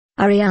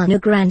Ariana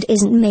Grande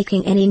isn't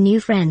making any new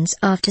friends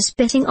after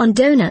spitting on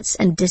donuts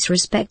and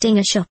disrespecting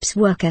a shop's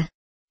worker.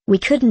 We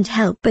couldn't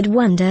help but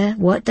wonder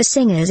what the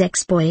singer's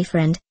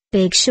ex-boyfriend,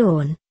 Big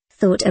Sean,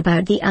 thought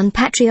about the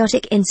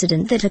unpatriotic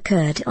incident that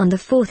occurred on the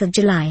 4th of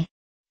July.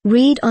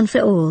 Read on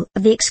for all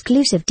of the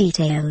exclusive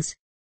details.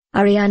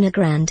 Ariana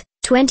Grande,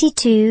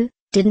 22,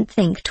 didn't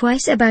think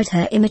twice about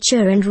her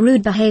immature and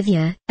rude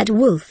behavior at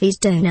Wolfie's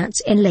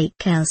Donuts in Lake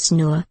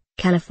Elsinore,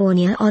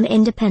 California on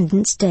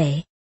Independence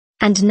Day.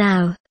 And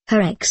now,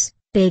 her ex,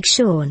 Big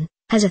Sean,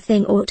 has a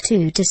thing or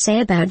two to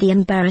say about the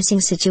embarrassing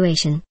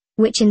situation,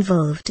 which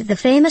involved the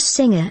famous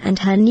singer and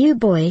her new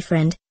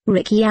boyfriend,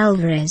 Ricky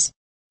Alvarez.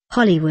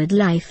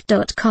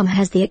 HollywoodLife.com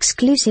has the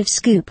exclusive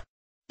scoop.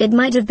 It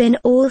might have been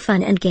all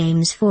fun and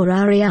games for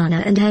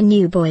Ariana and her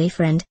new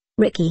boyfriend,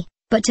 Ricky,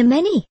 but to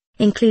many,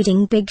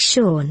 including Big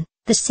Sean,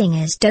 the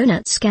singer's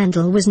donut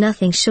scandal was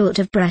nothing short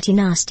of bratty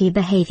nasty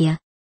behavior.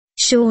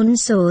 Sean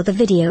saw the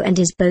video and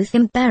is both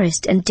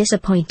embarrassed and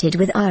disappointed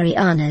with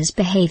Ariana's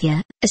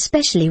behavior,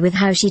 especially with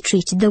how she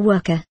treated the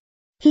worker.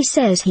 He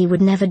says he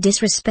would never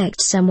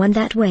disrespect someone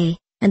that way,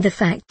 and the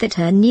fact that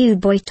her new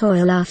boy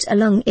toy laughed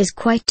along is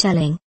quite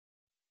telling.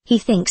 He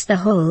thinks the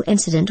whole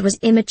incident was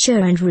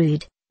immature and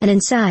rude, an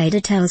insider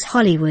tells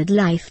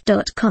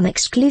HollywoodLife.com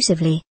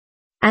exclusively.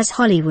 As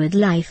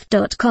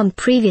HollywoodLife.com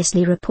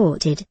previously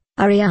reported,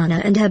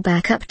 Ariana and her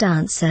backup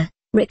dancer,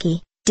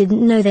 Ricky,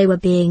 didn't know they were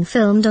being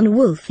filmed on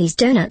Wolfie's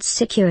Donuts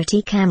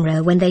security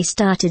camera when they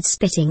started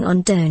spitting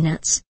on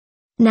donuts.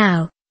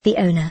 Now, the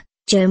owner,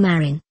 Joe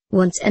Marin,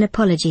 wants an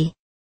apology.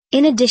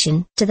 In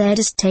addition to their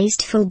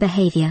distasteful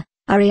behavior,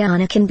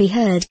 Ariana can be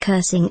heard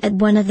cursing at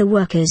one of the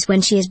workers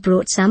when she has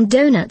brought some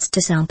donuts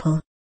to sample.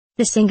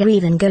 The singer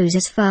even goes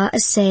as far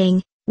as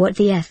saying, "What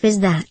the F is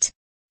that?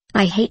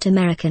 I hate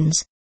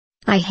Americans.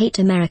 I hate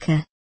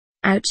America."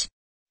 Ouch.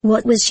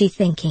 What was she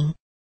thinking?